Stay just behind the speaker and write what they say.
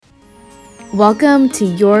Welcome to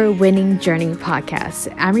Your Winning Journey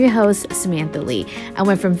podcast. I'm your host, Samantha Lee. I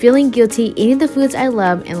went from feeling guilty eating the foods I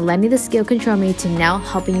love and letting the scale control me to now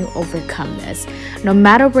helping you overcome this. No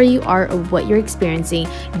matter where you are or what you're experiencing,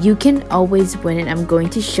 you can always win, and I'm going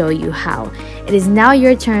to show you how. It is now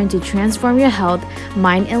your turn to transform your health,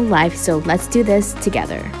 mind, and life, so let's do this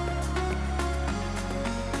together.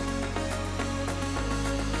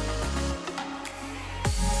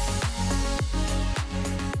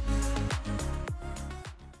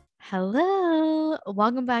 Hello,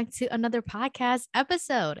 welcome back to another podcast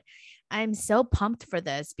episode. I'm so pumped for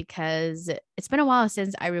this because it's been a while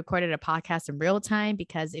since I recorded a podcast in real time.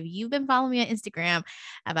 Because if you've been following me on Instagram,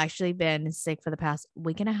 I've actually been sick for the past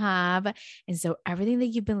week and a half. And so everything that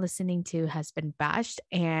you've been listening to has been bashed.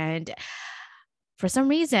 And for some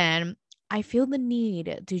reason, I feel the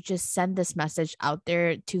need to just send this message out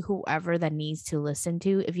there to whoever that needs to listen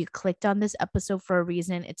to. If you clicked on this episode for a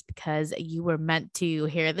reason, it's because you were meant to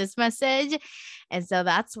hear this message. And so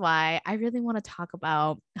that's why I really want to talk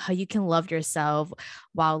about how you can love yourself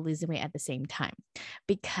while losing weight at the same time.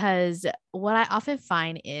 Because what I often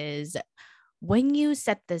find is when you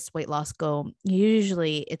set this weight loss goal,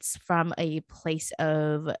 usually it's from a place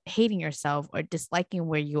of hating yourself or disliking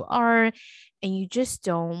where you are, and you just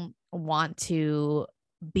don't want to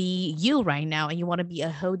be you right now, and you want to be a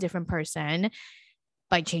whole different person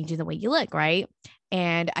by changing the way you look, right?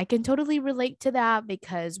 And I can totally relate to that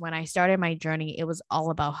because when I started my journey, it was all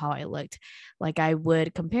about how I looked. Like I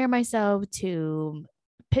would compare myself to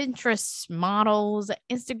Pinterest models,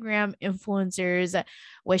 Instagram influencers,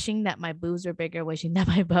 wishing that my boobs were bigger, wishing that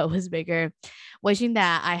my butt was bigger, wishing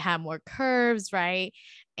that I had more curves, right?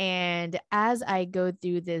 And as I go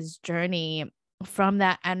through this journey, from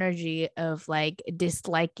that energy of like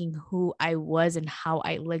disliking who I was and how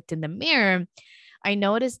I looked in the mirror, I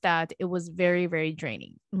noticed that it was very, very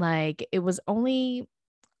draining. Like it was only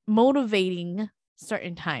motivating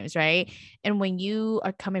certain times, right? And when you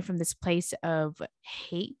are coming from this place of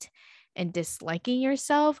hate and disliking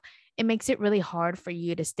yourself, it makes it really hard for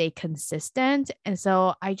you to stay consistent. And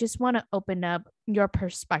so I just want to open up your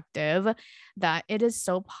perspective that it is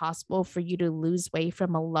so possible for you to lose weight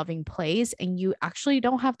from a loving place, and you actually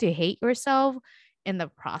don't have to hate yourself in the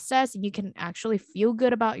process. You can actually feel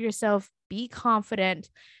good about yourself, be confident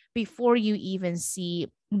before you even see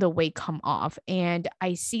the weight come off. And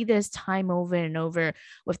I see this time over and over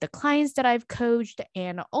with the clients that I've coached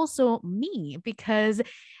and also me, because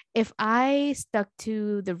if I stuck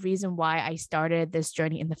to the reason why I started this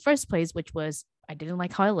journey in the first place, which was I didn't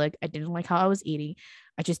like how I looked, I didn't like how I was eating,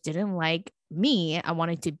 I just didn't like me. I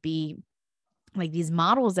wanted to be like these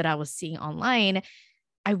models that I was seeing online.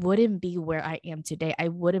 I wouldn't be where I am today. I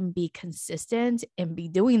wouldn't be consistent and be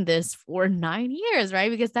doing this for 9 years,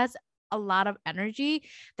 right? Because that's a lot of energy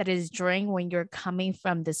that is drained when you're coming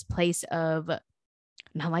from this place of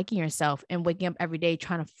not liking yourself and waking up every day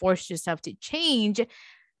trying to force yourself to change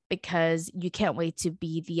because you can't wait to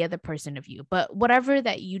be the other person of you. But whatever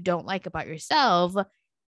that you don't like about yourself,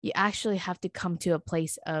 you actually have to come to a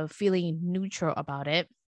place of feeling neutral about it.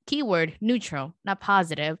 Keyword neutral, not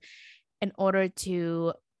positive, in order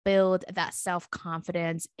to build that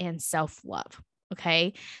self-confidence and self-love.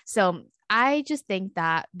 Okay. So I just think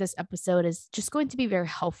that this episode is just going to be very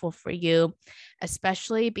helpful for you,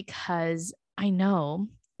 especially because I know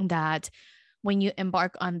that when you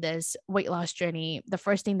embark on this weight loss journey, the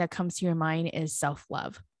first thing that comes to your mind is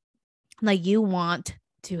self-love. Like you want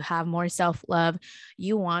to have more self-love,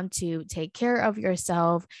 you want to take care of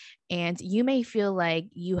yourself, and you may feel like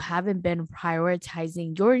you haven't been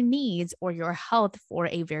prioritizing your needs or your health for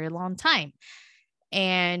a very long time.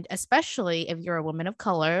 And especially if you're a woman of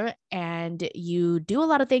color and you do a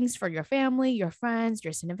lot of things for your family, your friends,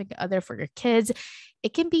 your significant other, for your kids,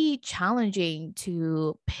 it can be challenging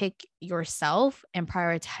to pick yourself and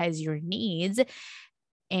prioritize your needs.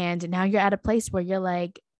 And now you're at a place where you're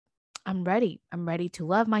like, I'm ready. I'm ready to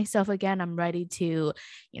love myself again. I'm ready to,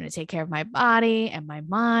 take care of my body and my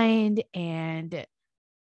mind. And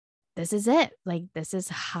this is it. Like, this is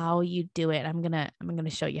how you do it. I'm going to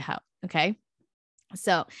show you how. Okay.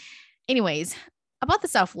 So anyways, about the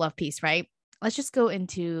self-love piece, right? Let's just go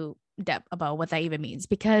into depth about what that even means,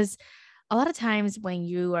 because a lot of times when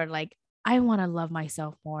you are like, I want to love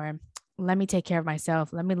myself more, let me take care of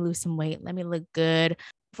myself, let me lose some weight, let me look good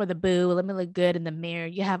for the boo, let me look good in the mirror.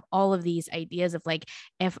 You have all of these ideas of like,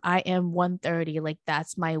 if I am 130, like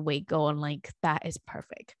that's my weight goal, and like that is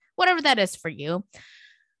perfect, whatever that is for you.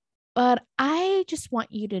 But I just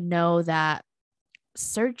want you to know that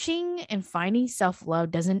searching and finding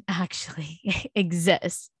self-love doesn't actually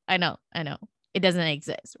exist. I know. It doesn't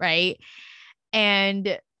exist, right?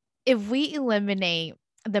 And if we eliminate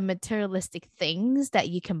the materialistic things that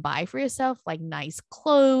you can buy for yourself, like nice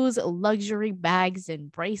clothes, luxury bags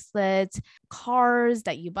and bracelets, cars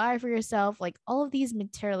that you buy for yourself, like all of these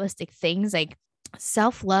materialistic things, like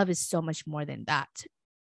self love is so much more than that.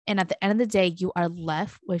 And at the end of the day, you are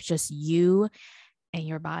left with just you and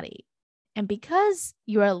your body. And because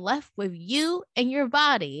you are left with you and your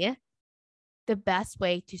body, the best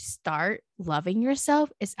way to start loving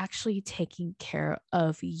yourself is actually taking care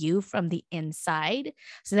of you from the inside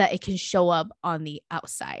so that it can show up on the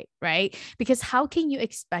outside, right? Because how can you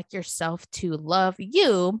expect yourself to love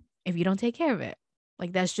you if you don't take care of it?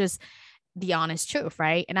 Like, that's just the honest truth,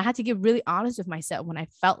 right? And I had to get really honest with myself when I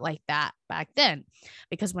felt like that back then.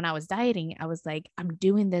 Because when I was dieting, I was like, I'm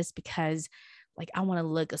doing this because like I want to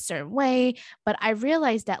look a certain way. But I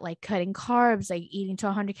realized that like cutting carbs, like eating to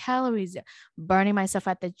 100 calories, burning myself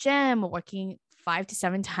at the gym, working 5 to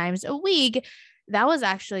 7 times a week, that was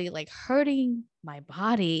actually like hurting my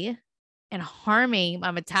body and harming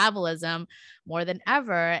my metabolism more than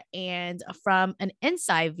ever. And from an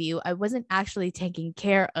inside view, I wasn't actually taking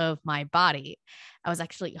care of my body. I was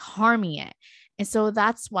actually harming it. And so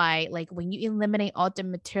that's why, like, when you eliminate all the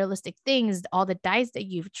materialistic things, all the diets that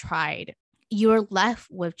you've tried, you're left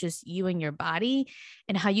with just you and your body.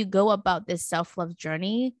 And how you go about this self love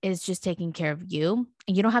journey is just taking care of you.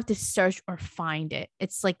 And you don't have to search or find it,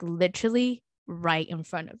 it's like literally right in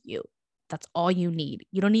front of you. That's all you need.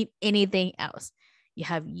 You don't need anything else. You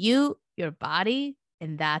have you, your body,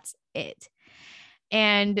 and that's it.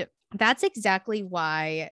 And that's exactly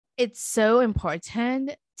why it's so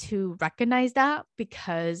important to recognize that,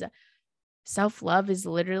 because self love is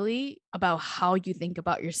literally about how you think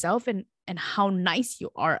about yourself and how nice you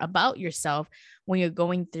are about yourself when you're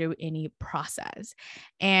going through any process.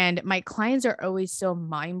 And my clients are always so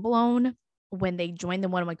mind blown when they join the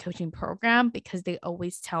one-on-one coaching program, because they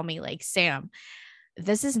always tell me like, Sam,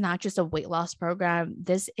 this is not just a weight loss program.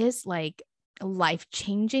 This is like life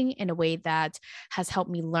changing in a way that has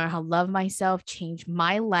helped me learn how to love myself, change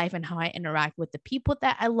my life and how I interact with the people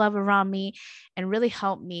that I love around me, and really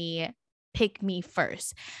help me pick me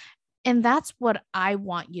first. And that's what I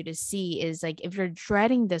want you to see is like, if you're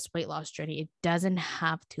dreading this weight loss journey, it doesn't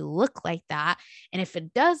have to look like that. And if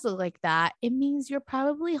it does look like that, it means you're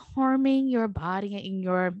probably harming your body and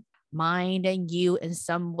your mind and you in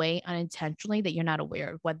some way unintentionally that you're not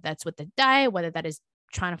aware of, whether that's with the diet, whether that is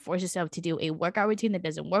trying to force yourself to do a workout routine that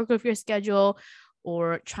doesn't work with your schedule,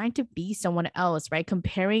 or trying to be someone else, right?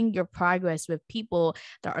 Comparing your progress with people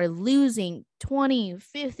that are losing 20,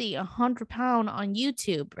 50, 100 pounds on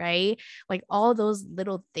YouTube, right? Like all those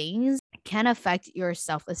little things can affect your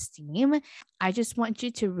self-esteem. I just want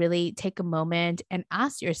you to really take a moment and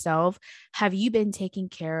ask yourself, have you been taking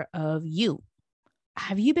care of you?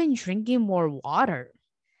 Have you been drinking more water?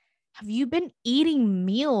 Have you been eating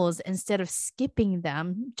meals instead of skipping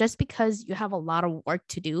them just because you have a lot of work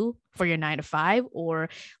to do for your 9 to 5? Or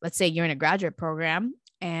let's say you're in a graduate program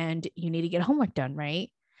and you need to get homework done, right?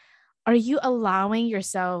 Are you allowing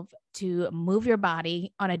yourself to move your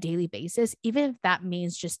body on a daily basis, even if that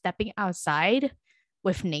means just stepping outside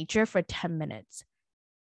with nature for 10 minutes?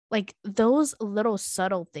 Like those little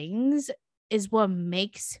subtle things is what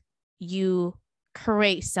makes you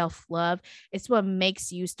create self love. It's what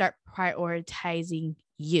makes you start prioritizing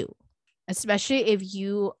you, especially if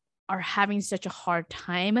you are having such a hard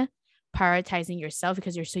time prioritizing yourself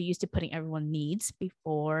because you're so used to putting everyone's needs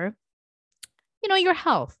before, your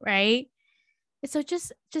health, right? So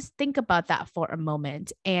just think about that for a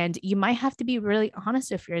moment, and you might have to be really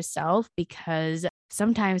honest with yourself, because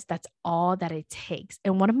sometimes that's all that it takes.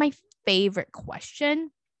 And one of my favorite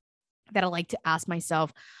question that I like to ask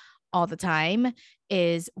myself all the time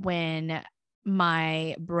is when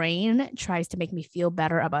my brain tries to make me feel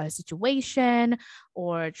better about a situation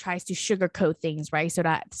or tries to sugarcoat things, right? So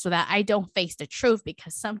that I don't face the truth,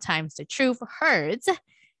 because sometimes the truth hurts,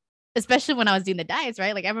 especially when I was doing the diets,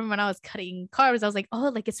 right? Like I remember when I was cutting carbs, I was like, oh,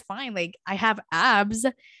 like it's fine. Like I have abs.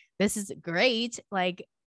 This is great. Like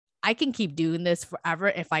I can keep doing this forever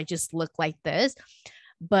if I just look like this.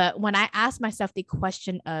 But when I asked myself the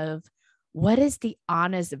question of what is the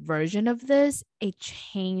honest version of this, it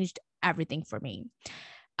changed everything for me.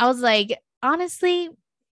 I was like, honestly,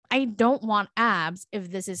 I don't want abs if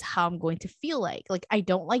this is how I'm going to feel like. Like, I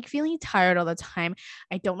don't like feeling tired all the time.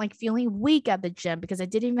 I don't like feeling weak at the gym because I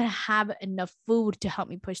didn't even have enough food to help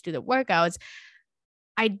me push through the workouts.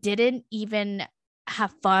 I didn't even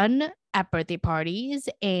have fun at birthday parties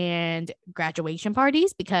and graduation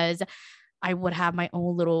parties because I would have my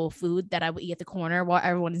own little food that I would eat at the corner while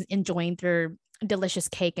everyone is enjoying their delicious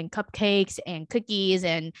cake and cupcakes and cookies.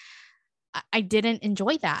 And I didn't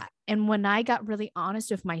enjoy that. And when I got really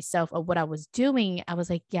honest with myself of what I was doing, I was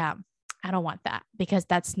like, yeah, I don't want that, because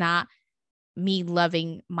that's not me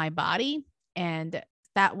loving my body. And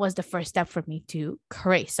that was the first step for me to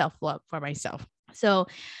create self-love for myself. So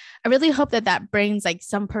I really hope that that brings like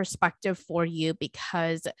some perspective for you,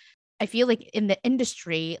 because I feel like in the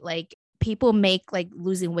industry, like people make like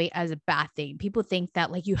losing weight as a bad thing. People think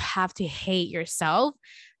that like you have to hate yourself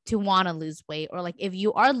to want to lose weight, or like if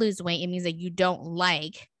you are lose weight, it means that you don't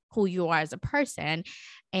like who you are as a person.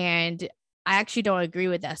 And I actually don't agree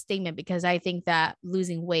with that statement, because I think that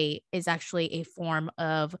losing weight is actually a form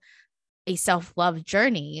of a self-love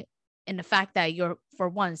journey. And the fact that you're for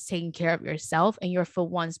once taking care of yourself, and you're for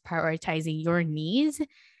once prioritizing your needs,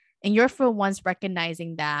 and you're for once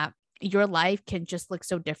recognizing that your life can just look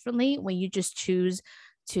so differently when you just choose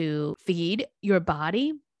to feed your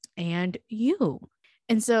body and you.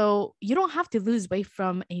 And so you don't have to lose weight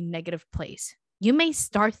from a negative place. You may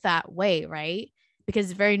start that way, right? Because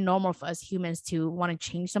it's very normal for us humans to want to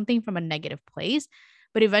change something from a negative place.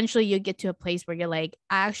 But eventually you get to a place where you're like,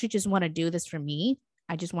 I actually just want to do this for me.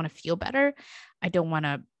 I just want to feel better. I don't want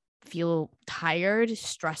to feel tired,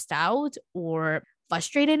 stressed out, or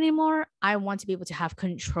frustrated anymore. I want to be able to have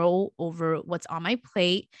control over what's on my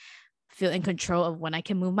plate, feel in control of when I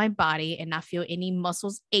can move my body and not feel any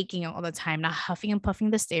muscles aching all the time, not huffing and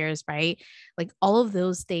puffing the stairs, right? Like all of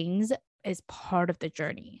those things is part of the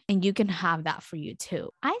journey, and you can have that for you too.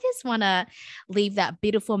 I just want to leave that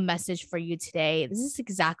beautiful message for you today. This is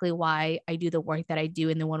exactly why I do the work that I do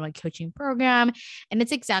in the one-on-one coaching program. And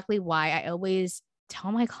it's exactly why I always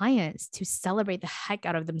tell my clients to celebrate the heck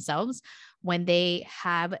out of themselves when they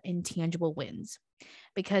have intangible wins,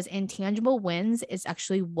 because intangible wins is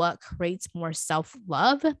actually what creates more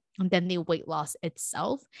self-love than the weight loss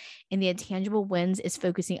itself. And the intangible wins is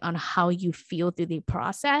focusing on how you feel through the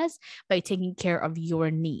process by taking care of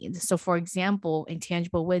your needs. So for example,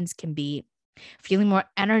 intangible wins can be feeling more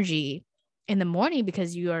energy in the morning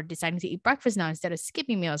because you are deciding to eat breakfast now instead of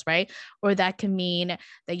skipping meals, right? Or that can mean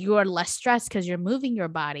that you are less stressed because you're moving your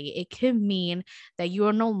body. It could mean that you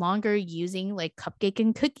are no longer using like cupcake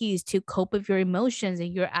and cookies to cope with your emotions,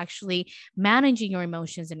 and you're actually managing your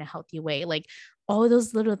emotions in a healthy way. Like all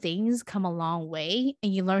those little things come a long way,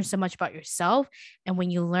 and you learn so much about yourself. And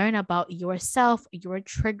when you learn about yourself, your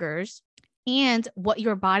triggers, and what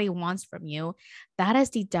your body wants from you, that is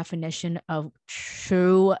the definition of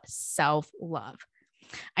true self-love.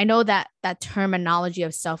 I know that that terminology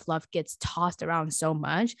of self-love gets tossed around so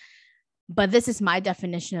much, but this is my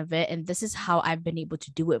definition of it. And this is how I've been able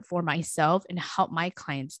to do it for myself and help my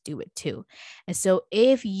clients do it too. And so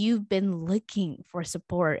if you've been looking for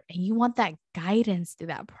support and you want that guidance through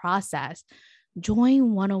that process,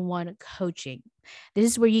 join one-on-one coaching. This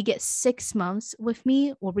is where you get 6 months with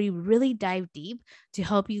me, where we really dive deep to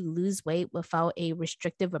help you lose weight without a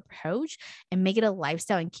restrictive approach and make it a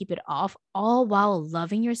lifestyle and keep it off, all while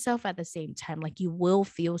loving yourself at the same time. Like you will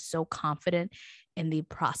feel so confident in the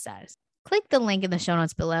process. Click the link in the show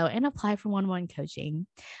notes below and apply for one-on-one coaching.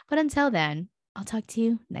 But until then, I'll talk to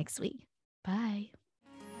you next week. Bye.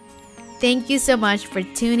 Thank you so much for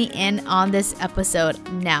tuning in on this episode.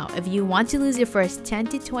 Now, if you want to lose your first 10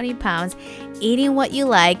 to 20 pounds, eating what you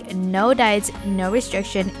like, no diets, no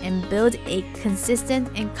restriction, and build a consistent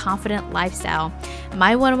and confident lifestyle,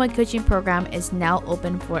 my one-on-one coaching program is now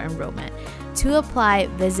open for enrollment. To apply,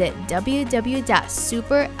 visit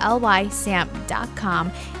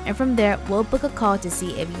www.superlysam.com, and from there, we'll book a call to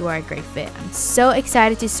see if you are a great fit. I'm so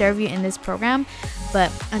excited to serve you in this program,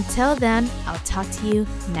 but until then, I'll talk to you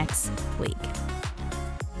next week.